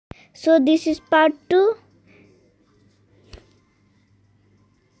So this is part 2.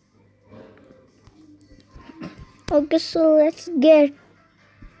 Okay, so let's get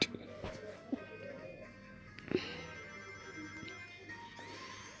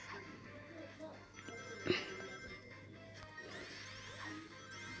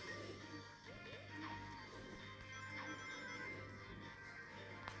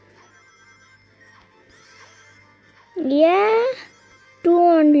yeah, 2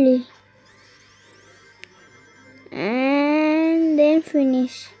 only and then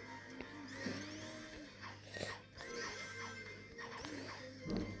finish.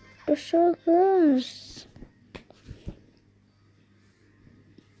 So close.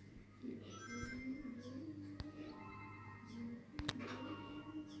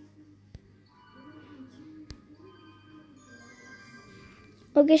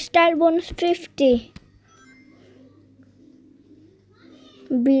 Okay, start bonus 50.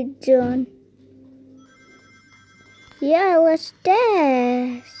 Beat zone. Yeah, let's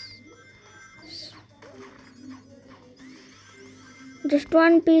test. Just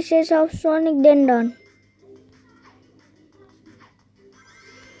 1 pieces of Sonic, then done.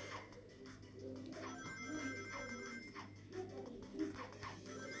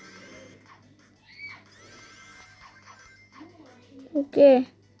 Okay,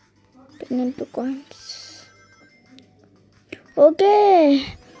 turn into coins. Okay,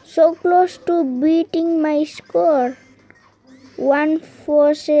 so close to beating my score.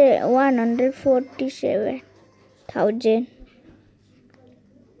 147,000.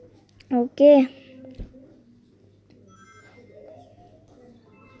 Okay.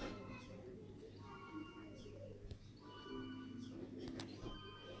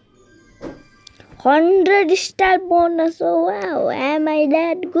 $100 bonus. Oh wow, am I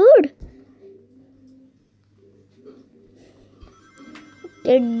that good?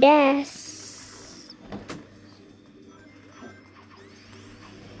 The dash.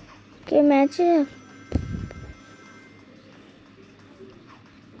 Okay, match it up.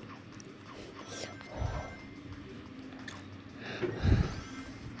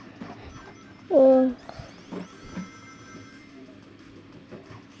 Oh.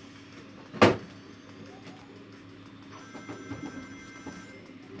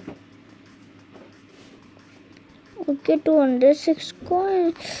 Okay, 206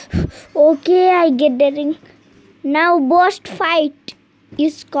 coins. Okay, I get the ring. Now boss fight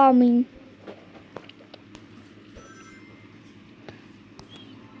is coming.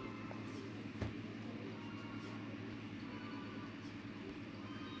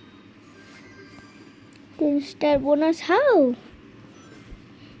 Then start bonus how?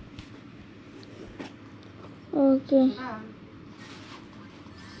 Okay.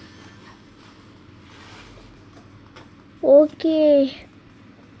 Okay.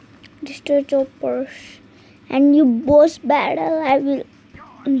 Destroy choppers. And you boss battle, I will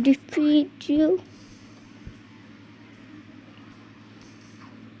defeat you.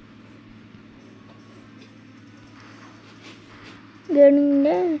 Getting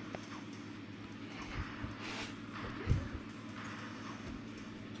that.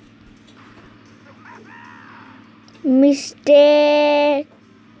 Mistake.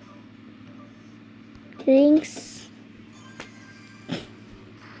 Rings.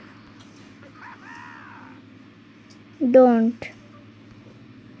 Don't.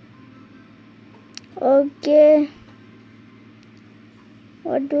 Okay.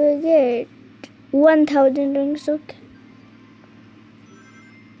 What do I get? 1,000 rings. Okay.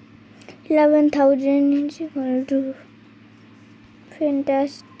 11,000 is equal to.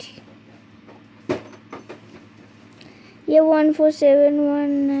 Fantastic. Yeah,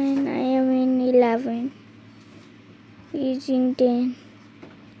 14719. I am in 11. He's in 10.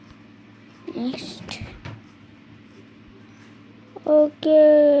 Next.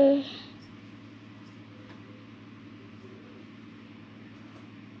 Okay.